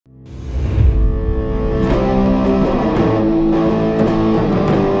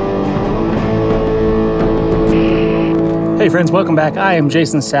Hey friends, welcome back. I am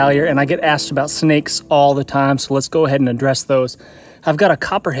Jason Salyer and I get asked about snakes all the time, so let's go ahead and address those. I've got a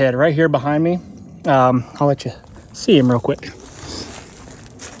copperhead right here behind me. I'll let you see him real quick.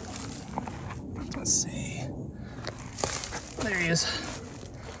 Let's see. There he is.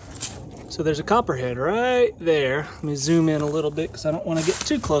 So there's a copperhead right there. Let me zoom in a little bit because I don't want to get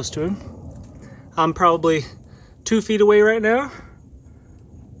too close to him. I'm probably 2 feet away right now.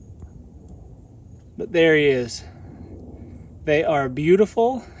 But there he is. They are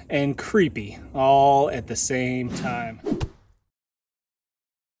beautiful and creepy all at the same time.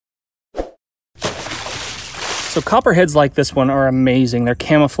 So copperheads like this one are amazing. Their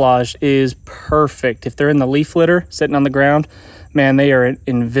camouflage is perfect. If they're in the leaf litter sitting on the ground, man, they are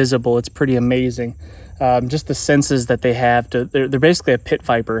invisible. It's pretty amazing. Just the senses that they have. They're basically a pit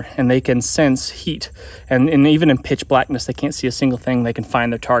viper, and they can sense heat. And even in pitch blackness, they can't see a single thing. They can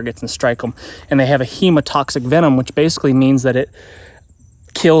find their targets and strike them. And they have a hemotoxic venom, which basically means that it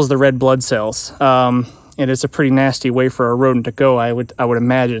kills the red blood cells. It is a pretty nasty way for a rodent to go, I would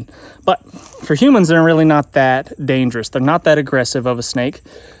imagine. But for humans, they're really not that dangerous. They're not that aggressive of a snake.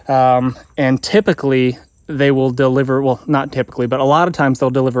 And typically, they will deliver, well, not typically, but a lot of times they'll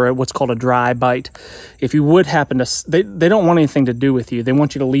deliver what's called a dry bite. If you would happen to, they don't want anything to do with you. They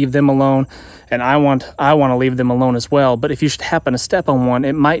want you to leave them alone, and I want to leave them alone as well. But if you should happen to step on one,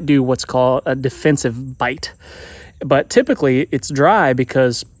 it might do what's called a defensive bite. But typically it's dry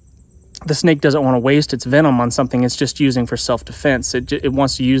because the snake doesn't want to waste its venom on something it's just using for self-defense. It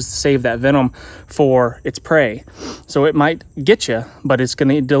wants to save that venom for its prey. So it might get you, but it's going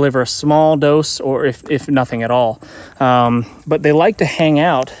to deliver a small dose, or if nothing at all. But they like to hang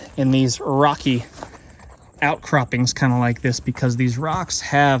out in these rocky outcroppings kind of like this because these rocks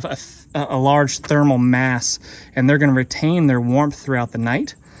have a large thermal mass, and they're going to retain their warmth throughout the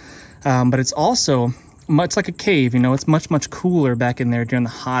night. But it's also much like a cave, you know, it's much cooler back in there during the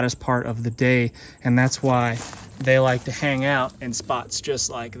hottest part of the day, and that's why they like to hang out in spots just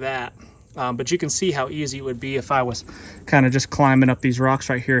like that. But you can see how easy it would be if I was kind of just climbing up these rocks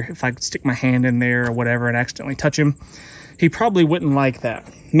right here. If I could stick my hand in there or whatever and accidentally touch him, he probably wouldn't like that.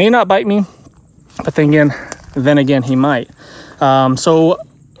 May not bite me, but then again he might. So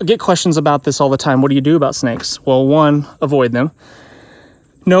I get questions about this all the time. What do you do about snakes? Well, one, avoid them.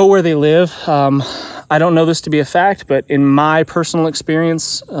 Know where they live. I don't know this to be a fact, but in my personal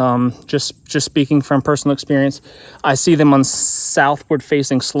experience, just speaking from personal experience, I see them on southward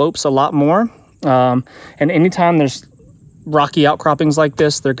facing slopes a lot more. And anytime there's rocky outcroppings like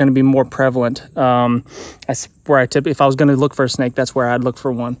this, they're going to be more prevalent. If I was going to look for a snake, that's where I'd look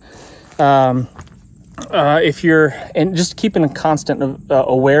for one. And just keeping a constant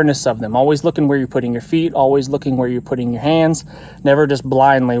awareness of them, always looking where you're putting your feet, always looking where you're putting your hands, never just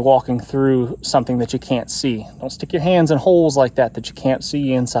blindly walking through something that you can't see. Don't stick your hands in holes like that you can't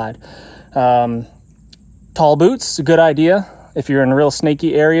see inside. Tall boots, a good idea. If you're in real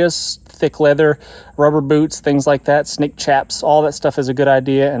snaky areas, thick leather, rubber boots, things like that, snake chaps, all that stuff is a good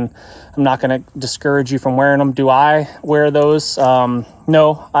idea, and I'm not going to discourage you from wearing them. Do I wear those?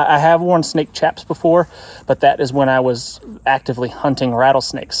 No, I have worn snake chaps before, but that is when I was actively hunting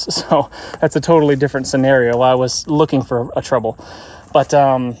rattlesnakes. So that's a totally different scenario. I was looking for a trouble. But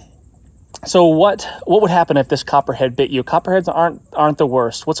so what would happen if this copperhead bit you? Copperheads aren't the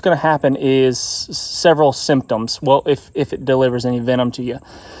worst. What's going to happen is several symptoms. Well, if it delivers any venom to you.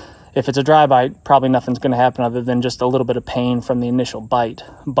 If it's a dry bite, probably nothing's going to happen other than just a little bit of pain from the initial bite.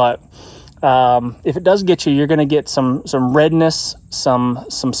 But if it does get you, you're going to get some redness, some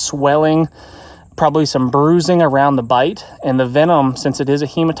swelling, probably some bruising around the bite. And the venom, since it is a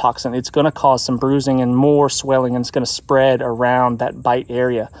hemotoxin, it's going to cause some bruising and more swelling, and it's going to spread around that bite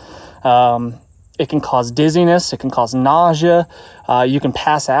area. It can cause dizziness. It can cause nausea. You can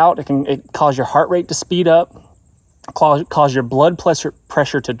pass out. It can cause your heart rate to speed up, cause your blood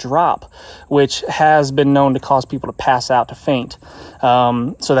pressure to drop, which has been known to cause people to pass out, to faint.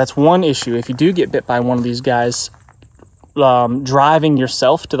 So that's one issue. If you do get bit by one of these guys, driving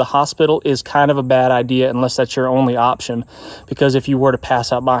yourself to the hospital is kind of a bad idea unless that's your only option, because if you were to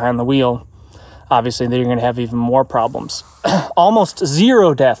pass out behind the wheel, obviously then you're going to have even more problems. Almost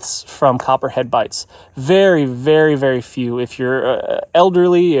zero deaths from copperhead bites. Very, very, very few. If you're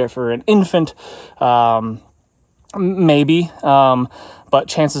elderly, if you're an infant, maybe, but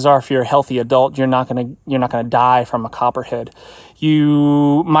chances are, if you're a healthy adult, you're not gonna die from a copperhead.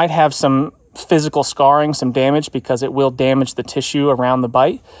 You might have some physical scarring, some damage, because it will damage the tissue around the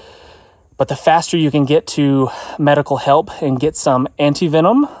bite. But the faster you can get to medical help and get some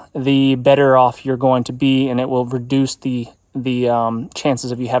antivenom, the better off you're going to be, and it will reduce the the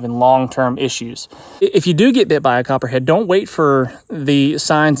chances of you having long-term issues. If you do get bit by a copperhead, don't wait for the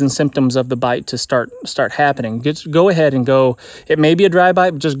signs and symptoms of the bite to start happening. Just go ahead and go. It may be a dry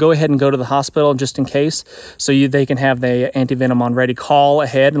bite, but just go ahead and go to the hospital just in case, so they can have the anti-venom on ready. Call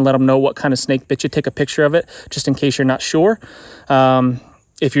ahead and let them know what kind of snake bit you. Take a picture of it just in case you're not sure.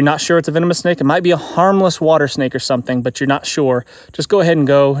 If you're not sure it's a venomous snake, it might be a harmless water snake or something, but you're not sure. Just go ahead and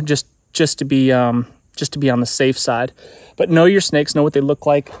go just to be on the safe side. But know your snakes, know what they look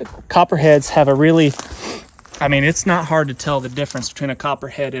like. Copperheads have a really, I mean, it's not hard to tell the difference between a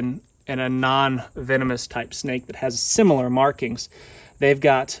copperhead and a non-venomous type snake that has similar markings. They've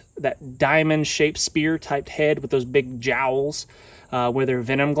got that diamond-shaped spear-type head with those big jowls where their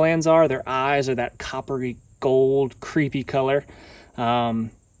venom glands are. Their eyes are that coppery gold, creepy color.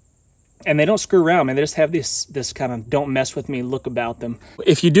 And they don't screw around, man. They just have this kind of don't mess with me look about them.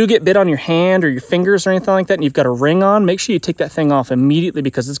 If you do get bit on your hand or your fingers or anything like that, and you've got a ring on, make sure you take that thing off immediately,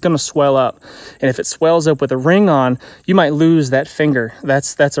 because it's going to swell up. And if it swells up with a ring on, you might lose that finger.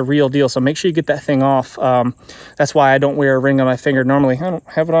 That's a real deal. So make sure you get that thing off. That's why I don't wear a ring on my finger normally. I don't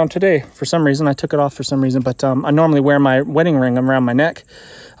have it on today for some reason. I took it off for some reason, but I normally wear my wedding ring around my neck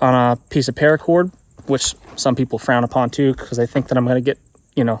on a piece of paracord, which some people frown upon too, because they think that I'm going to get,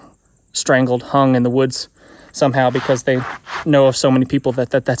 strangled, hung in the woods somehow, because they know of so many people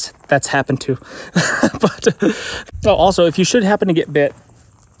that's happened to. But also, if you should happen to get bit,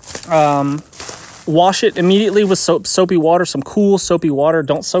 wash it immediately with soapy water, some cool soapy water.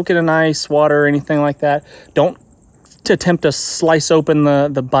 Don't soak it in ice water or anything like that. Don't attempt to slice open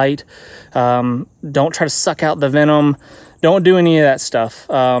the bite. Don't try to suck out the venom. Don't do any of that stuff.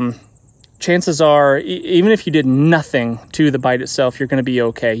 Chances are, even if you did nothing to the bite itself, you're going to be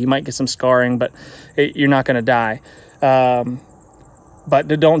okay. You might get some scarring, but you're not going to die. But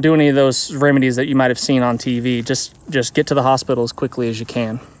don't do any of those remedies that you might have seen on TV. Just get to the hospital as quickly as you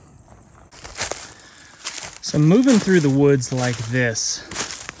can. So moving through the woods like this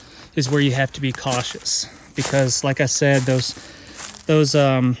is where you have to be cautious, because like I said, those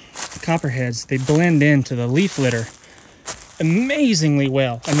copperheads, they blend into the leaf litter amazingly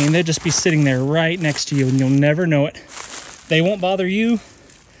well. I mean, they'll just be sitting there right next to you and you'll never know it. They won't bother you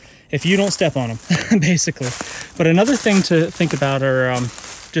if you don't step on them, basically. But another thing to think about, or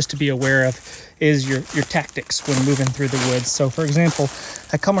just to be aware of, is your tactics when moving through the woods. So for example,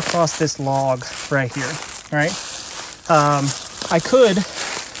 I come across this log right here, right? I could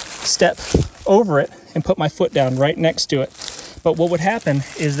step over it and put my foot down right next to it. But what would happen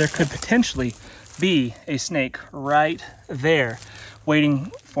is there could potentially be a snake right there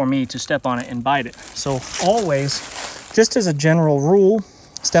waiting for me to step on it and bite it. So always, just as a general rule,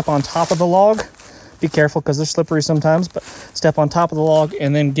 step on top of the log. Be careful because they're slippery sometimes, but step on top of the log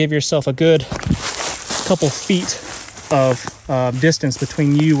and then give yourself a good couple feet of distance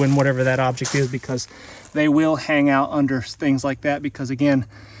between you and whatever that object is, because they will hang out under things like that, because again,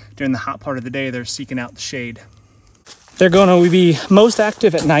 during the hot part of the day, they're seeking out the shade. They're going to be most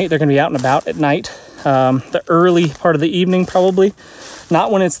active at night. They're going to be out and about at night. The early part of the evening, probably. Not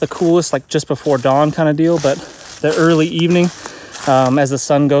when it's the coolest, like just before dawn kind of deal, but the early evening as the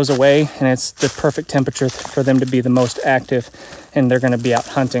sun goes away, and it's the perfect temperature for them to be the most active, and they're going to be out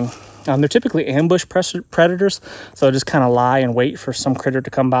hunting. They're typically ambush predators, so they'll just kind of lie and wait for some critter to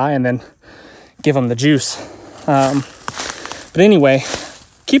come by and then give them the juice. But anyway,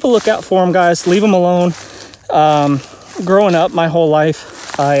 keep a lookout for them, guys. Leave them alone. Growing up my whole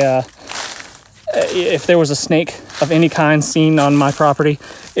life, if there was a snake of any kind seen on my property,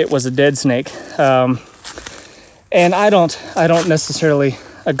 it was a dead snake. And I don't necessarily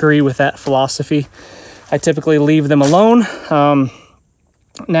agree with that philosophy. I typically leave them alone.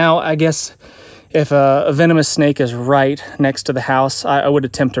 Now, I guess if a venomous snake is right next to the house, I would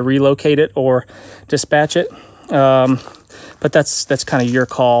attempt to relocate it or dispatch it. But that's kind of your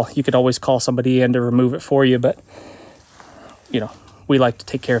call. You could always call somebody in to remove it for you, but we like to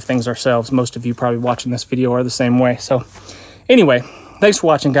take care of things ourselves. Most of you probably watching this video are the same way. So anyway, thanks for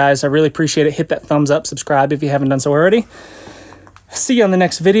watching, guys. I really appreciate it. Hit that thumbs up, subscribe if you haven't done so already. See you on the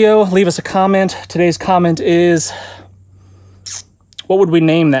next video. Leave us a comment. Today's comment is, what would we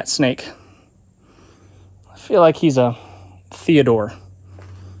name that snake? I feel like he's a Theodore.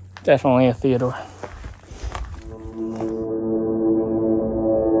 Definitely a Theodore.